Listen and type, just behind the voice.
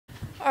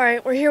All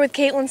right, we're here with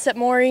Katelyn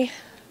Sepmoree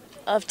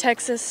of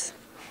Texas.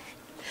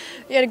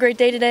 You had a great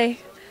day today.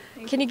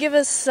 Can you give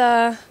us,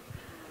 the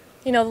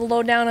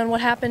lowdown on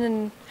what happened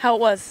and how it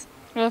was?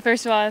 Well,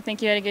 first of all, I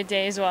think you had a good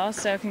day as well,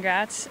 so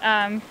congrats.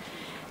 I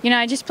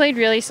just played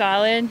really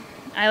solid.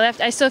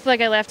 I still feel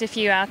like I left a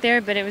few out there,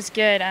 but it was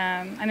good.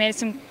 I made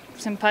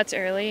some putts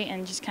early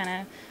and just kind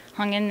of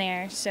hung in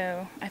there,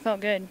 so I felt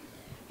good.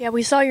 Yeah,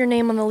 we saw your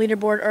name on the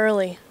leaderboard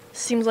early.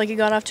 Seems like you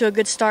got off to a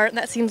good start, and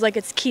that seems like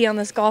it's key on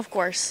this golf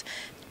course.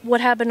 What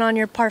happened on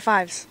your par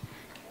fives?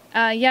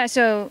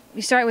 So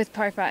we start with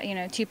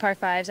two par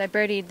fives. I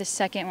birdied the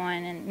second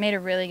one and made a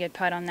really good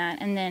putt on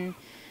that, and then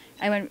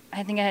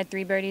I think I had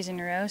 3 birdies in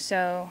a row,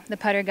 so the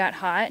putter got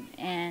hot,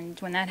 and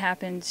when that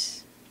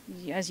happens,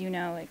 as you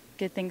know, like,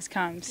 good things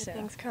come. Good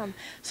things come.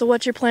 So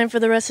what's your plan for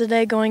the rest of the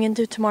day going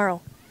into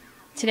tomorrow?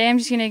 Today I'm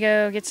just going to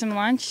go get some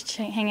lunch,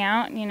 hang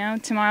out,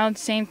 Tomorrow,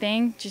 same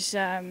thing, just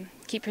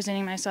keep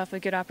presenting myself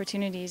with good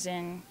opportunities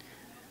and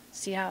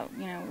see how,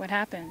 what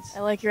happens. I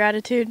like your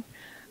attitude.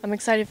 I'm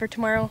excited for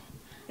tomorrow.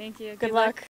 Thank you. Good luck.